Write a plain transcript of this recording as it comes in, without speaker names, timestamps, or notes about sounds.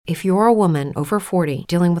If you're a woman over 40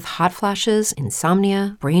 dealing with hot flashes,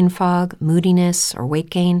 insomnia, brain fog, moodiness, or weight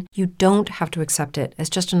gain, you don't have to accept it as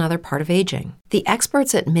just another part of aging. The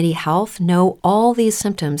experts at MIDI Health know all these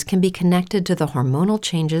symptoms can be connected to the hormonal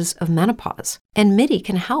changes of menopause. And MIDI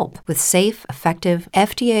can help with safe, effective,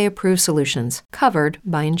 FDA-approved solutions covered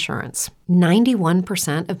by insurance.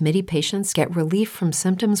 91% of MIDI patients get relief from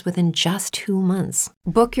symptoms within just 2 months.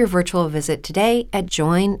 Book your virtual visit today at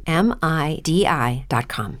joinmidi.com.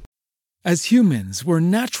 As humans, we're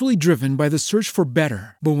naturally driven by the search for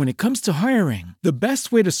better. But when it comes to hiring, the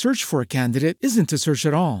best way to search for a candidate isn't to search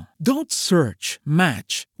at all. Don't search,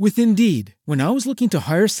 match with Indeed. When I was looking to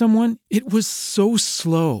hire someone, it was so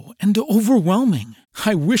slow and overwhelming.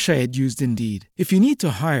 I wish I had used Indeed. If you need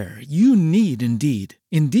to hire, you need Indeed.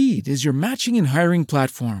 Indeed is your matching and hiring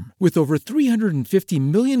platform with over 350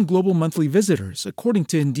 million global monthly visitors, according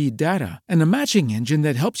to Indeed data, and a matching engine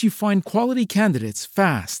that helps you find quality candidates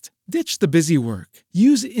fast. Ditch the busy work.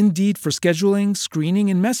 Use Indeed for scheduling,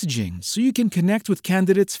 screening, and messaging so you can connect with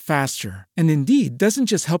candidates faster. And Indeed doesn't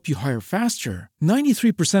just help you hire faster.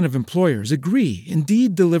 93% of employers agree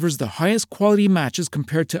Indeed delivers the highest quality matches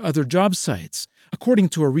compared to other job sites, according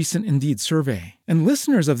to a recent Indeed survey. And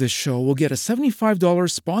listeners of this show will get a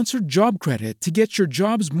 $75 sponsored job credit to get your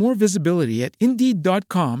jobs more visibility at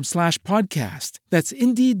Indeed.com/podcast. That's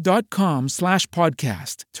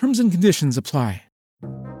Indeed.com/podcast. Terms and conditions apply.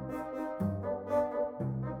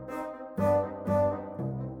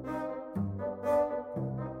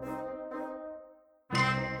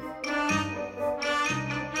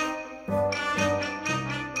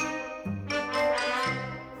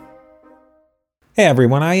 Hey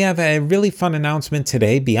everyone, I have a really fun announcement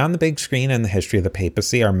today. Beyond the Big Screen and the History of the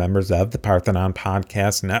Papacy are members of the Parthenon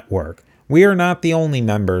Podcast Network. We are not the only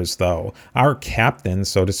members, though. Our captain,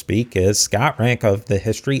 so to speak, is Scott Rank of the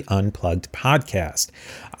History Unplugged podcast.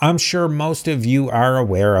 I'm sure most of you are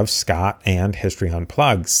aware of Scott and History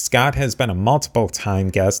Unplugged. Scott has been a multiple-time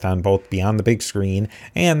guest on both Beyond the Big Screen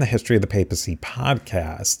and the History of the Papacy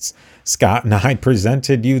podcasts. Scott and I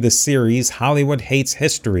presented you the series Hollywood Hates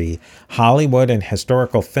History. Hollywood and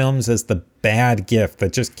historical films is the bad gift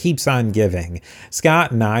that just keeps on giving.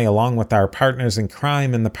 Scott and I, along with our partners in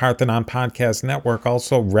crime in the Parthenon Podcast Network,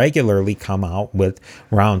 also regularly come out with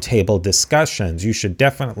roundtable discussions. You should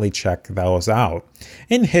definitely check those out.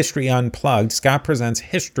 In History Unplugged, Scott presents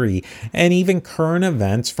history and even current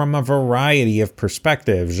events from a variety of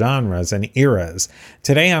perspectives, genres, and eras.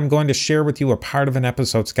 Today, I'm going to share with you a part of an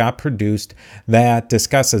episode Scott produced that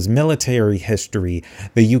discusses military history,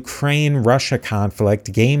 the Ukraine-Russia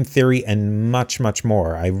conflict, game theory, and much, much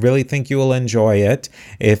more. I really think you will enjoy it.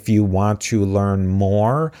 If you want to learn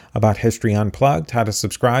more about History Unplugged, how to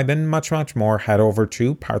subscribe, and much, much more, head over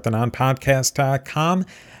to parthenonpodcast.com,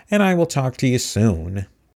 and I will talk to you soon.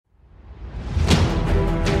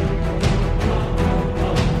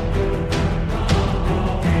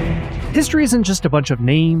 History isn't just a bunch of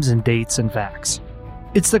names and dates and facts.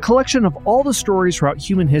 It's the collection of all the stories throughout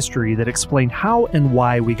human history that explain how and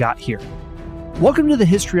why we got here. Welcome to the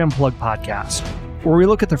History Unplugged podcast, where we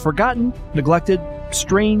look at the forgotten, neglected,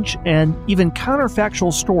 strange, and even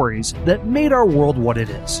counterfactual stories that made our world what it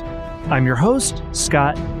is. I'm your host,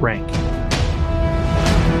 Scott Rank.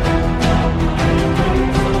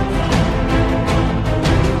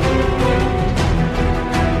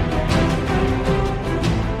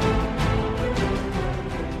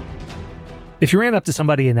 If you ran up to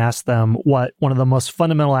somebody and asked them what one of the most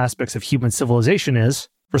fundamental aspects of human civilization is,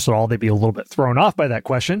 first of all, they'd be a little bit thrown off by that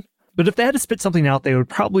question. But if they had to spit something out, they would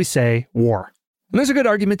probably say war. And there's a good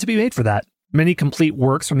argument to be made for that. Many complete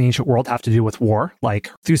works from the ancient world have to do with war,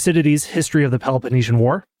 like Thucydides' History of the Peloponnesian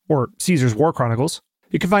War, or Caesar's War Chronicles.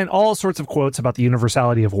 You can find all sorts of quotes about the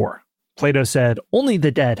universality of war. Plato said, "Only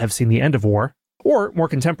the dead have seen the end of war." Or, more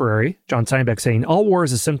contemporary, John Steinbeck saying, "All war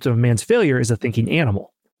is a symptom of man's failure as a thinking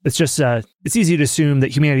animal." It's just, it's easy to assume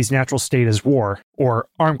that humanity's natural state is war, or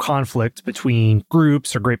armed conflict between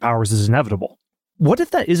groups or great powers is inevitable. What if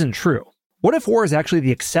that isn't true? What if war is actually the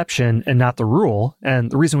exception and not the rule, and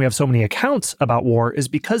the reason we have so many accounts about war is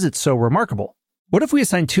because it's so remarkable? What if we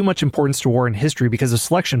assign too much importance to war in history because of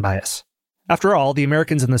selection bias? After all, the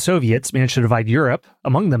Americans and the Soviets managed to divide Europe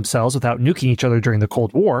among themselves without nuking each other during the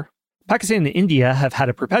Cold War. Pakistan and India have had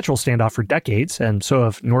a perpetual standoff for decades, and so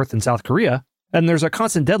have North and South Korea. And there's a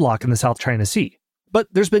constant deadlock in the South China Sea. But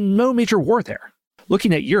there's been no major war there.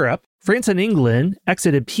 Looking at Europe, France and England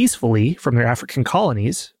exited peacefully from their African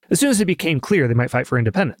colonies as soon as it became clear they might fight for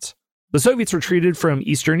independence. The Soviets retreated from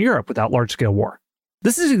Eastern Europe without large-scale war.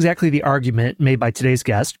 This is exactly the argument made by today's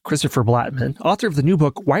guest, Christopher Blattman, author of the new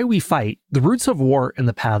book, Why We Fight: The Roots of War and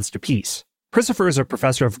the Paths to Peace. Christopher is a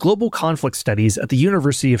professor of global conflict studies at the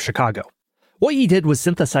University of Chicago. What he did was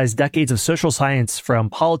synthesize decades of social science from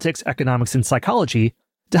politics, economics, and psychology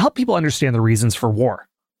to help people understand the reasons for war.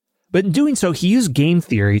 But in doing so, he used game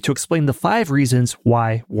theory to explain the 5 reasons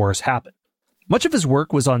why wars happen. Much of his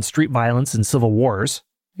work was on street violence and civil wars,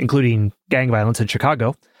 including gang violence in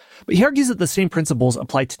Chicago, but he argues that the same principles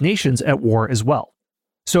apply to nations at war as well.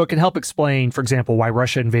 So it can help explain, for example, why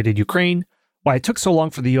Russia invaded Ukraine, why it took so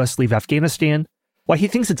long for the US to leave Afghanistan, why he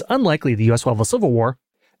thinks it's unlikely the US will have a civil war,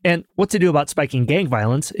 and what to do about spiking gang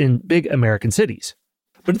violence in big American cities.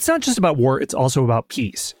 But it's not just about war, it's also about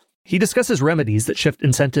peace. He discusses remedies that shift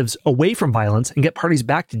incentives away from violence and get parties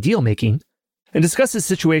back to deal-making, and discusses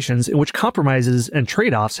situations in which compromises and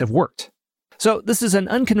trade-offs have worked. So this is an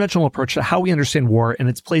unconventional approach to how we understand war and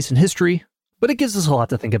its place in history, but it gives us a lot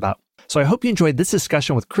to think about. So I hope you enjoyed this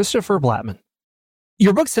discussion with Christopher Blattman.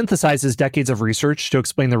 Your book synthesizes decades of research to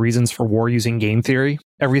explain the reasons for war using game theory,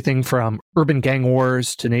 everything from urban gang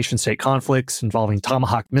wars to nation-state conflicts involving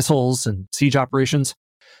Tomahawk missiles and siege operations.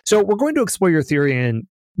 So we're going to explore your theory in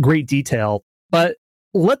great detail, but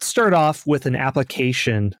let's start off with an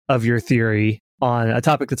application of your theory on a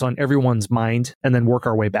topic that's on everyone's mind and then work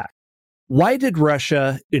our way back. Why did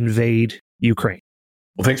Russia invade Ukraine?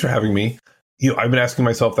 Well, thanks for having me. I've been asking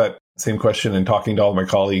myself that same question and talking to all of my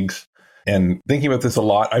colleagues and thinking about this a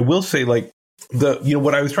lot. I will say, what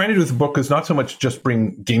I was trying to do with the book is not so much just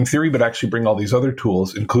bring game theory, but actually bring all these other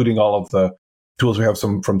tools, including all of the tools we have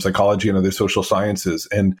from psychology and other social sciences.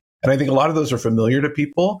 And I think a lot of those are familiar to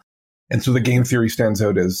people. And so the game theory stands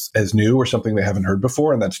out as new or something they haven't heard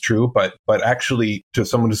before. And that's true. But actually, to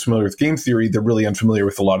someone who's familiar with game theory, they're really unfamiliar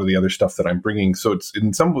with a lot of the other stuff that I'm bringing. So it's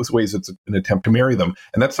in some ways, it's an attempt to marry them.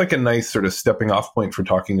 And that's like a nice sort of stepping off point for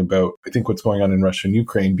talking about, I think, what's going on in Russia and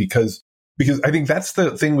Ukraine, because I think that's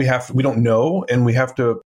the thing we don't know and we have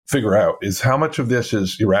to figure out is how much of this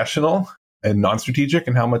is irrational and non-strategic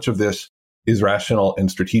and how much of this is rational and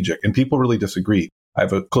strategic. And people really disagree. I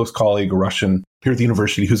have a close colleague, a Russian here at the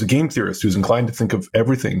university, who's a game theorist, who's inclined to think of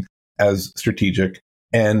everything as strategic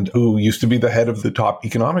and who used to be the head of the top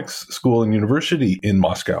economics school and university in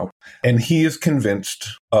Moscow. And he is convinced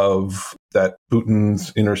of that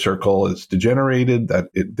Putin's inner circle is degenerated, that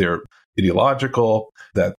they're ideological,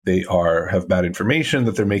 that they have bad information,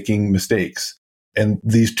 that they're making mistakes. And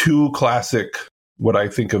these two classic, what I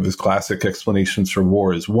think of as classic explanations for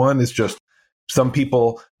war is one is just some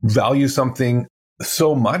people value something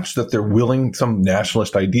so much that they're willing, some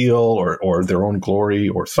nationalist ideal or their own glory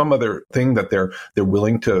or some other thing that they're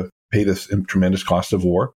willing to pay this tremendous cost of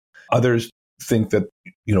war. Others think that,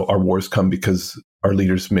 our wars come because our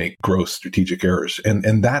leaders make gross strategic errors.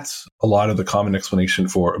 And that's a lot of the common explanation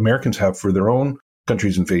for Americans have for their own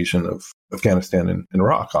country's invasion of Afghanistan and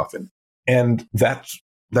Iraq often. And that's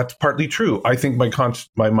partly true. I think my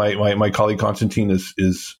colleague Constantine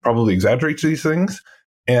is probably exaggerates these things.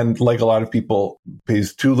 And like a lot of people,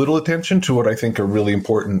 pays too little attention to what I think are really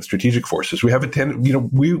important strategic forces. We have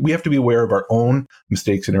we have to be aware of our own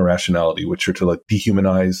mistakes and irrationality, which are to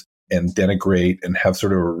dehumanize and denigrate and have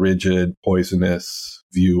sort of a rigid, poisonous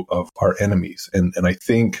view of our enemies. And I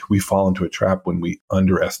think we fall into a trap when we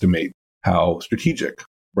underestimate how strategic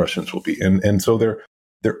Russians will be. And so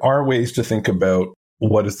there are ways to think about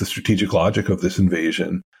what is the strategic logic of this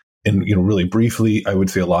invasion. And really briefly, I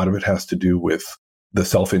would say a lot of it has to do with the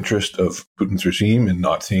self-interest of Putin's regime and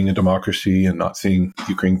not seeing a democracy and not seeing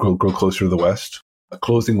Ukraine grow closer to the West, a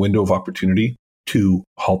closing window of opportunity to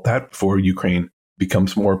halt that before Ukraine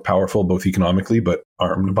becomes more powerful, both economically, but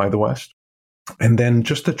armed by the West. And then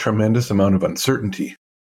just a tremendous amount of uncertainty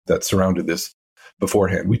that surrounded this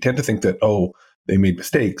beforehand. We tend to think that, they made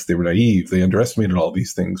mistakes, they were naive, they underestimated all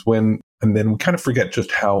these things, and then we kind of forget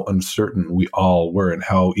just how uncertain we all were and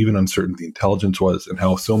how even uncertain the intelligence was and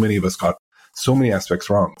how so many of us got so many aspects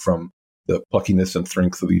wrong, from the pluckiness and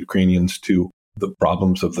strength of the Ukrainians to the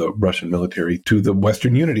problems of the Russian military to the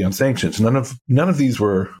Western unity on sanctions. None of these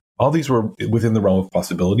were within the realm of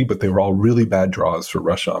possibility, but they were all really bad draws for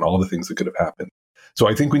Russia on all the things that could have happened. So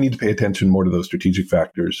I think we need to pay attention more to those strategic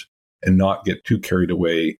factors and not get too carried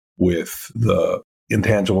away with the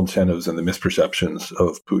intangible incentives and the misperceptions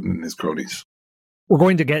of Putin and his cronies. We're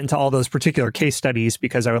going to get into all those particular case studies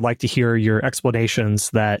because I would like to hear your explanations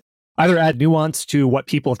that either add nuance to what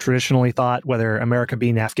people have traditionally thought, whether America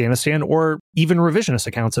being Afghanistan, or even revisionist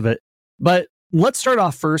accounts of it. But let's start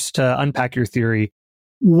off first to unpack your theory.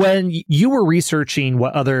 When you were researching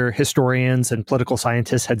what other historians and political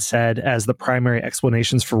scientists had said as the primary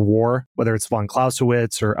explanations for war, whether it's von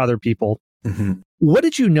Clausewitz or other people, what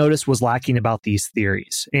did you notice was lacking about these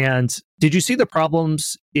theories? And did you see the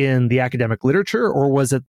problems in the academic literature, or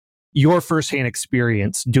was it your firsthand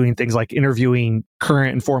experience doing things like interviewing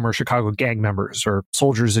current and former Chicago gang members or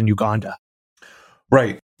soldiers in Uganda?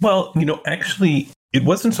 Right. Well, actually, it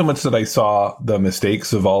wasn't so much that I saw the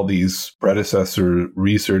mistakes of all these predecessor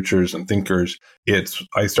researchers and thinkers.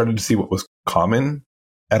 I started to see what was common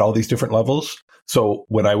at all these different levels. So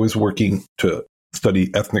when I was working to study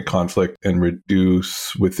ethnic conflict and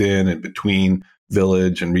reduce within and between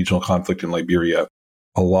village and regional conflict in Liberia,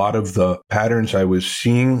 a lot of the patterns I was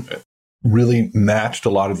seeing really matched a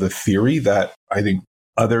lot of the theory that I think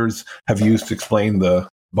others have used to explain the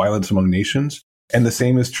violence among nations. And the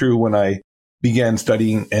same is true when I began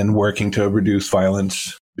studying and working to reduce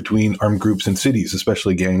violence between armed groups in cities,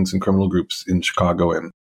 especially gangs and criminal groups in Chicago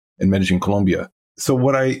and Medellin, Colombia. So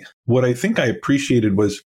what I think I appreciated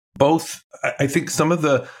was both, I think some of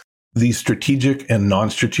the strategic and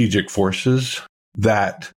non-strategic forces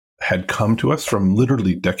that had come to us from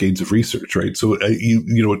literally decades of research, right? So,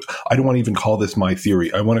 I don't want to even call this my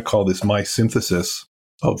theory. I want to call this my synthesis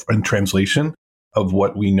and translation of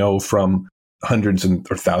what we know from hundreds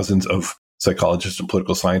or thousands of psychologists and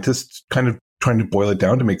political scientists, kind of trying to boil it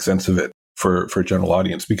down to make sense of it for a general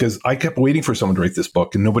audience. Because I kept waiting for someone to write this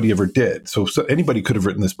book and nobody ever did. So anybody could have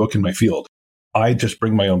written this book in my field. I just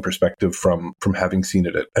bring my own perspective from having seen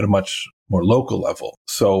it at a much more local level.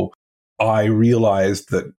 So I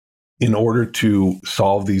realized that in order to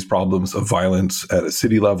solve these problems of violence at a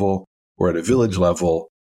city level or at a village level,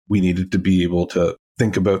 we needed to be able to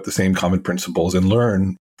think about the same common principles and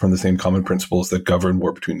learn from the same common principles that govern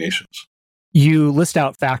war between nations. You list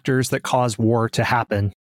out factors that cause war to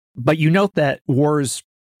happen, but you note that wars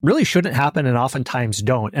really shouldn't happen and oftentimes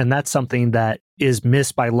don't. And that's something that is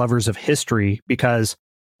missed by lovers of history, because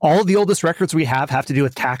all of the oldest records we have to do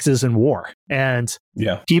with taxes and war. And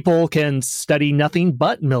people can study nothing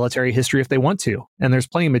but military history if they want to. And there's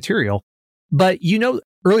plenty of material. But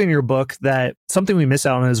early in your book that something we miss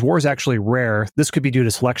out on is war is actually rare. This could be due to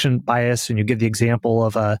selection bias. And you give the example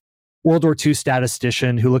of a World War II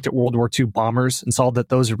statistician who looked at World War II bombers and saw that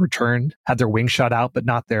those who returned had their wings shot out, but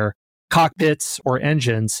not their cockpits or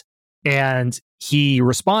engines. And he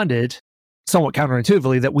responded somewhat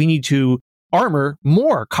counterintuitively that we need to armor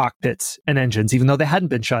more cockpits and engines, even though they hadn't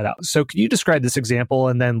been shot out. So can you describe this example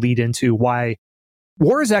and then lead into why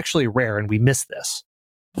war is actually rare and we miss this?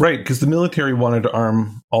 Right, because the military wanted to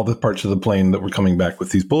arm all the parts of the plane that were coming back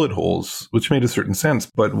with these bullet holes, which made a certain sense.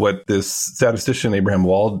 But what this statistician, Abraham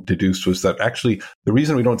Wald, deduced was that actually the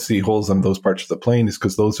reason we don't see holes on those parts of the plane is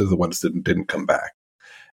because those are the ones that didn't come back.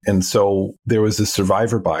 And so there was this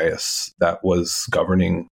survivor bias that was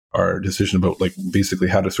governing our decision about basically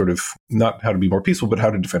how to sort of, not how to be more peaceful, but how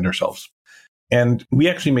to defend ourselves. And we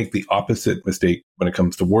actually make the opposite mistake when it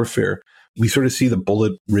comes to warfare. We sort of see the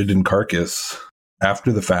bullet-ridden carcass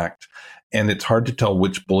after the fact, and it's hard to tell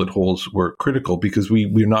which bullet holes were critical because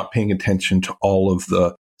we're not paying attention to all of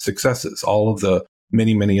the successes, all of the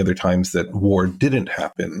many, many other times that war didn't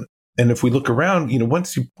happen. And if we look around,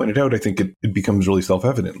 once you point it out, I think it becomes really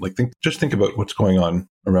self-evident. Just think about what's going on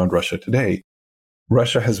around Russia today.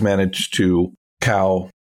 Russia has managed to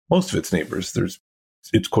cow most of its neighbors.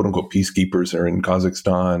 Its quote-unquote peacekeepers are in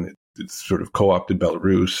Kazakhstan. It's sort of co-opted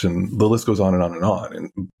Belarus, and the list goes on and on and on.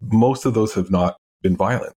 And most of those have not been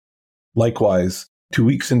violent. Likewise, 2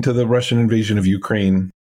 weeks into the Russian invasion of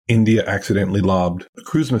Ukraine, India accidentally lobbed a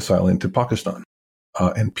cruise missile into Pakistan,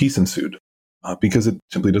 and peace ensued because it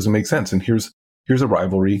simply doesn't make sense. And here's a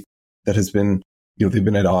rivalry that has been, they've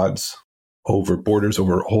been at odds over borders,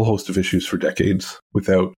 over a whole host of issues for decades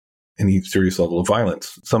without any serious level of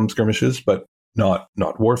violence. Some skirmishes, but not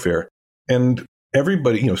warfare. And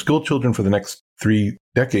everybody, school children for the next 3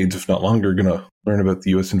 decades, if not longer, are going to learn about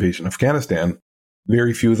the U.S. invasion of Afghanistan.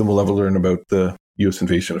 Very few of them will ever learn about the U.S.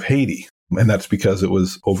 invasion of Haiti. And that's because it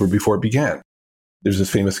was over before it began. There's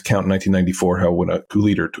this famous account in 1994 how when a coup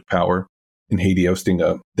leader took power in Haiti, ousting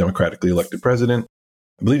a democratically elected president,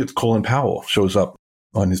 I believe it's Colin Powell, shows up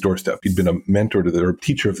on his doorstep. He'd been a mentor to or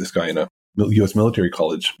teacher of this guy in a U.S. military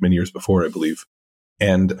college many years before, I believe,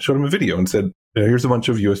 and showed him a video and said, here's a bunch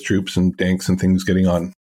of U.S. troops and tanks and things getting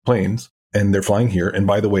on planes, and they're flying here. And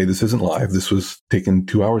by the way, this isn't live. This was taken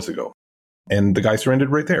 2 hours ago. And the guy surrendered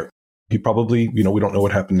right there. He probably, we don't know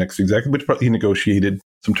what happened next exactly, but he negotiated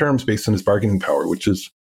some terms based on his bargaining power, which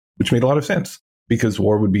made a lot of sense because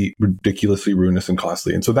war would be ridiculously ruinous and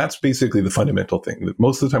costly. And so that's basically the fundamental thing, that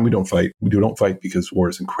most of the time we don't fight. We don't fight because war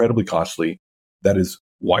is incredibly costly. That is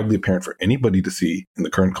widely apparent for anybody to see in the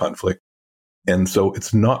current conflict. And so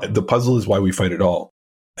it's not, the puzzle is why we fight at all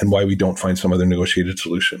and why we don't find some other negotiated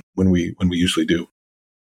solution when we usually do.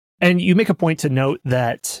 And you make a point to note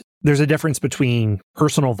that there's a difference between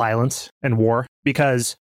personal violence and war,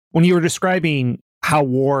 because When you were describing how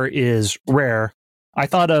war is rare, I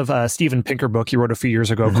thought of a Steven Pinker book he wrote a few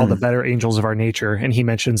years ago called The Better Angels of Our Nature. And he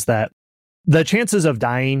mentions that the chances of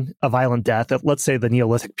dying a violent death at, let's say, the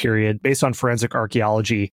Neolithic period, based on forensic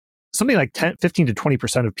archaeology, something like 15 to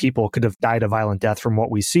 20% of people could have died a violent death from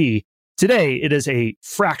what we see. Today, it is a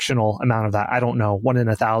fractional amount of that. I don't know, 1 in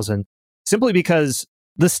 1,000, simply because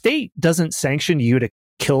the state doesn't sanction you to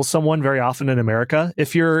kill someone very often in America.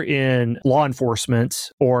 If you're in law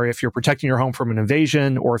enforcement, or if you're protecting your home from an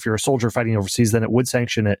invasion, or if you're a soldier fighting overseas, then it would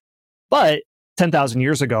sanction it. But 10,000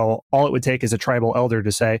 years ago, all it would take is a tribal elder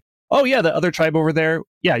to say, oh yeah, the other tribe over there,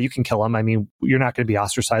 yeah, you can kill them. I mean, you're not going to be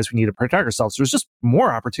ostracized. We need to protect ourselves. There's just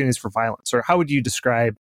more opportunities for violence. Or how would you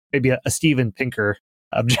describe maybe a Steven Pinker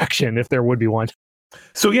objection, if there would be one?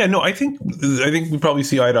 So yeah, no, I think we probably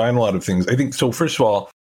see eye to eye on a lot of things. I think so. First of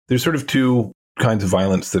all, there's sort of two kinds of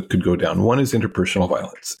violence that could go down. One is interpersonal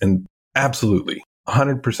violence, and absolutely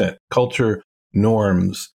 100% culture,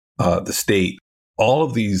 norms, the state, all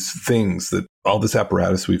of these things, that all this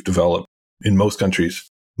apparatus we've developed in most countries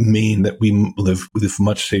mean that we live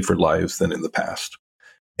much safer lives than in the past.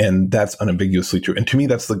 And that's unambiguously true. And to me,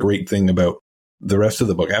 that's the great thing about the rest of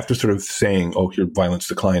the book. After sort of saying, oh, here violence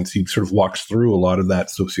declines, he sort of walks through a lot of that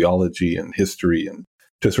sociology and history, and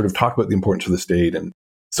to sort of talk about the importance of the state and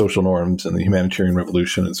social norms and the humanitarian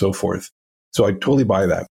revolution and so forth. So I totally buy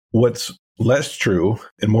that. What's less true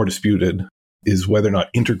and more disputed is whether or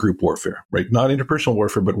not intergroup warfare, right? Not interpersonal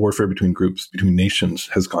warfare, but warfare between groups, between nations,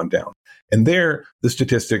 has gone down. And there, the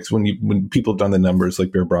statistics, when people have done the numbers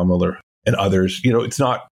like Bear Bromwiller and others, it's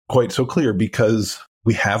not quite so clear, because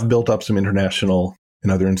we have built up some international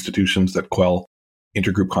and other institutions that quell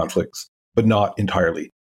intergroup conflicts, but not entirely.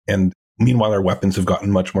 And meanwhile, our weapons have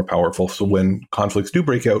gotten much more powerful. So when conflicts do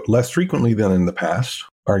break out, less frequently than in the past,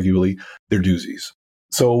 arguably, they're doozies.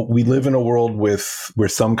 So we live in a world where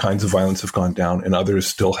some kinds of violence have gone down and others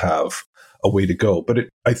still have a way to go. But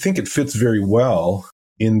I think it fits very well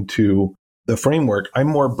into the framework. I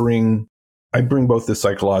bring both the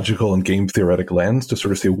psychological and game theoretic lens to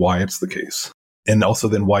sort of say why it's the case. And also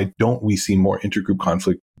then, why don't we see more intergroup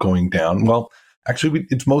conflict going down? Well, actually,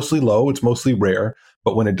 it's mostly low. It's mostly rare.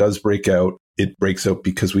 But when it does break out, it breaks out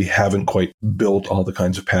because we haven't quite built all the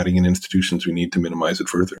kinds of padding and institutions we need to minimize it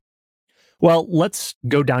further. Well, let's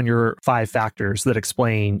go down your 5 factors that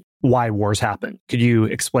explain why wars happen. Could you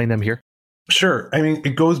explain them here? Sure. I mean,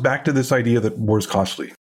 it goes back to this idea that war is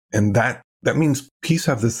costly. And that means peace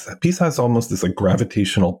has almost this like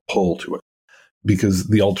gravitational pull to it, because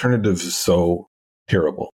the alternative is so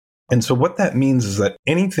terrible. And so what that means is that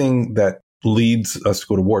anything that leads us to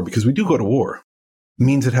go to war, because we do go to war,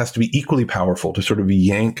 means it has to be equally powerful to sort of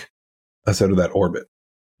yank us out of that orbit.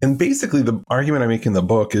 And basically, the argument I make in the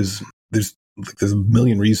book is there's a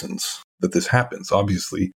million reasons that this happens,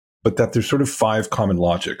 obviously, but that there's sort of 5 common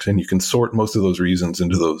logics, and you can sort most of those reasons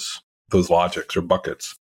into those logics or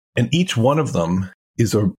buckets. And each one of them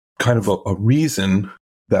is a kind of a reason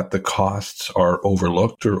that the costs are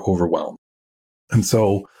overlooked or overwhelmed. And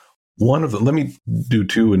so one of them, let me do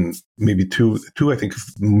 2, and maybe two I think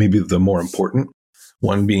maybe the more important,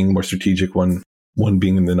 one being more strategic, one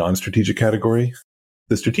being in the non-strategic category.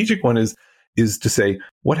 The strategic one is to say,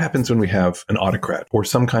 what happens when we have an autocrat or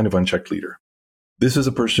some kind of unchecked leader? This is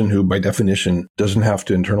a person who, by definition, doesn't have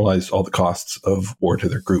to internalize all the costs of war to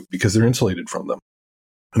their group because they're insulated from them.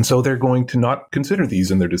 And so they're going to not consider these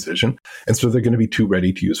in their decision. And so they're going to be too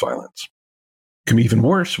ready to use violence. It can be even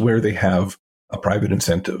worse where they have a private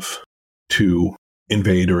incentive to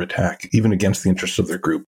invade or attack, even against the interests of their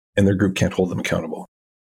group, and their group can't hold them accountable.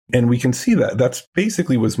 And we can see that. That's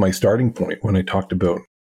basically was my starting point when I talked about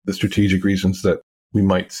the strategic reasons that we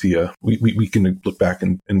might see we can look back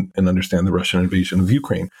and understand the Russian invasion of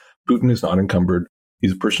Ukraine. Putin is not encumbered.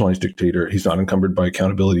 He's a personalized dictator. He's not encumbered by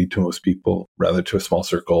accountability to most people, rather to a small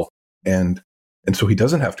circle. And so he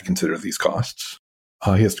doesn't have to consider these costs.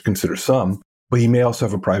 He has to consider some, but he may also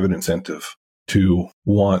have a private incentive to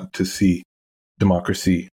want to see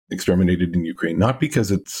democracy exterminated in Ukraine, not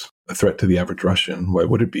because it's a threat to the average Russian. Why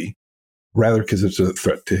would it be? Rather, because it's a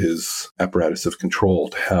threat to his apparatus of control,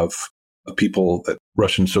 to have a people that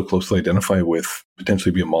Russians so closely identify with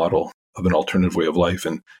potentially be a model of an alternative way of life,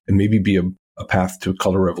 and maybe be a path to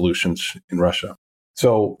color revolutions in Russia.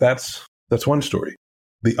 So that's one story.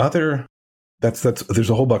 The other, there's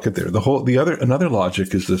a whole bucket there. Another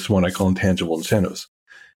logic is this one I call intangible incentives.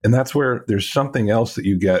 And that's where there's something else that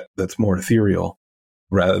you get that's more ethereal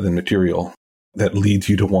rather than material, that leads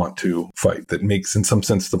you to want to fight, that makes, in some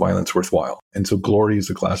sense, the violence worthwhile. And so glory is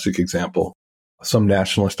a classic example, some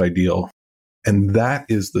nationalist ideal. And that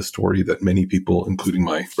is the story that many people, including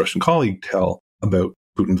my Russian colleague, tell about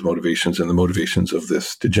Putin's motivations and the motivations of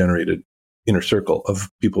this degenerated inner circle of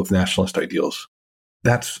people with nationalist ideals.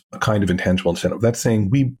 That's a kind of intangible incentive. That's saying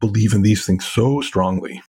we believe in these things so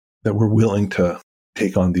strongly that we're willing to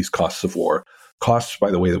take on these costs of war. Costs, by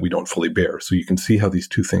the way, that we don't fully bear. So you can see how these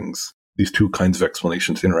two things, these two kinds of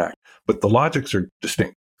explanations interact. But the logics are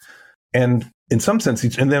distinct. And in some sense,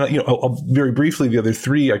 and then, I'll very briefly, the other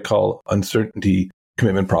three I call uncertainty,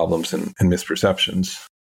 commitment problems, and misperceptions.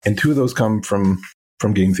 And two of those come from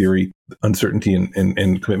game theory, uncertainty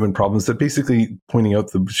and commitment problems, that basically pointing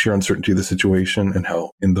out the sheer uncertainty of the situation and how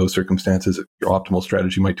in those circumstances, your optimal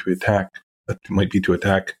strategy might be to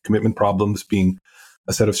attack commitment problems being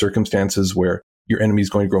a set of circumstances where your enemy is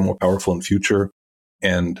going to grow more powerful in the future.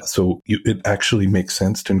 And so it actually makes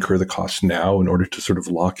sense to incur the cost now in order to sort of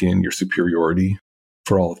lock in your superiority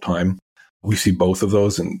for all of time. We see both of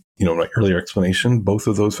those in, my earlier explanation. Both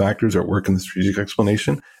of those factors are at work in the strategic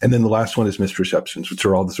explanation. And then the last one is misperceptions, which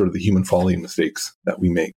are all the sort of the human folly and mistakes that we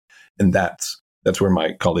make. And that's where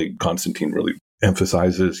my colleague Constantine really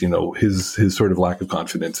emphasizes, his sort of lack of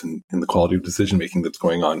confidence in the quality of decision-making that's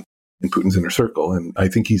going on in Putin's inner circle. And I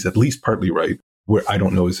think he's at least partly right. Where I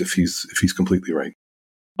don't know is if he's completely right.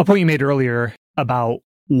 A point you made earlier about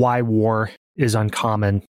why war is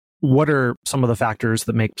uncommon. What are some of the factors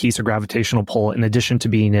that make peace a gravitational pull in addition to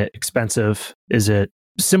being expensive? Is it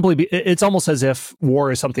simply, it's almost as if war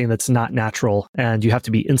is something that's not natural and you have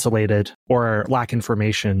to be insulated or lack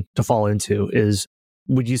information to fall into.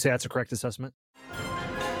 Would you say that's a correct assessment?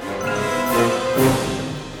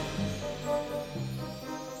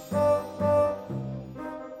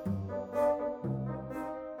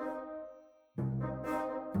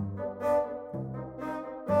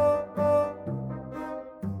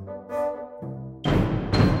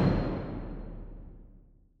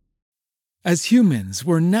 As humans,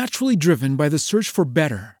 we're naturally driven by the search for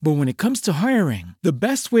better. But when it comes to hiring, the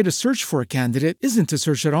best way to search for a candidate isn't to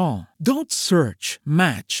search at all. Don't search,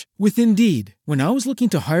 match with Indeed. When I was looking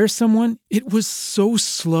to hire someone, it was so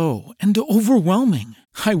slow and overwhelming.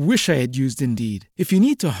 I wish I had used Indeed. If you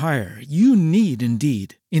need to hire, you need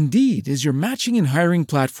Indeed. Indeed is your matching and hiring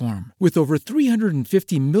platform with over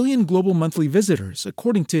 350 million global monthly visitors,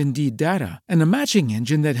 according to Indeed data, and a matching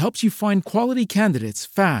engine that helps you find quality candidates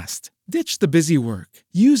fast. Ditch the busy work.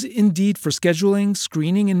 Use Indeed for scheduling,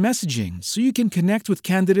 screening, and messaging so you can connect with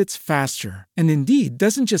candidates faster. And Indeed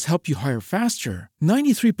doesn't just help you hire faster.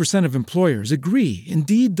 93% of employers agree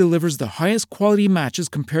Indeed delivers the highest quality matches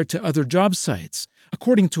compared to other job sites,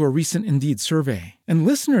 according to a recent Indeed survey. And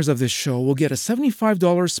listeners of this show will get a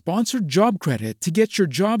 $75 sponsored job credit to get your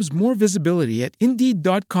jobs more visibility at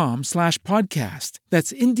Indeed.com/podcast.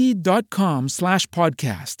 That's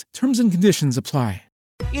Indeed.com/podcast. Terms and conditions apply.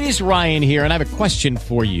 It is Ryan here, and I have a question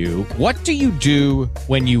for you. What do you do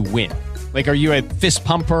when you win? Like, are you a fist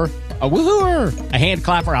pumper, a woohooer, a hand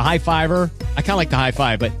clapper, a high fiver? I kind of like the high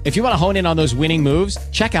five, but if you want to hone in on those winning moves,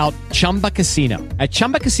 check out Chumba Casino. At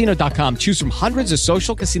ChumbaCasino.com, choose from hundreds of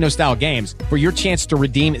social casino-style games for your chance to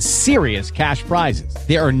redeem serious cash prizes.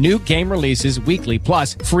 There are new game releases weekly,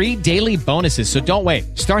 plus free daily bonuses. So don't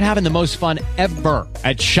wait. Start having the most fun ever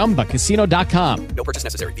at ChumbaCasino.com. No purchase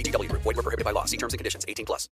necessary. VGW Group. Void where prohibited by law. See terms and conditions. 18+.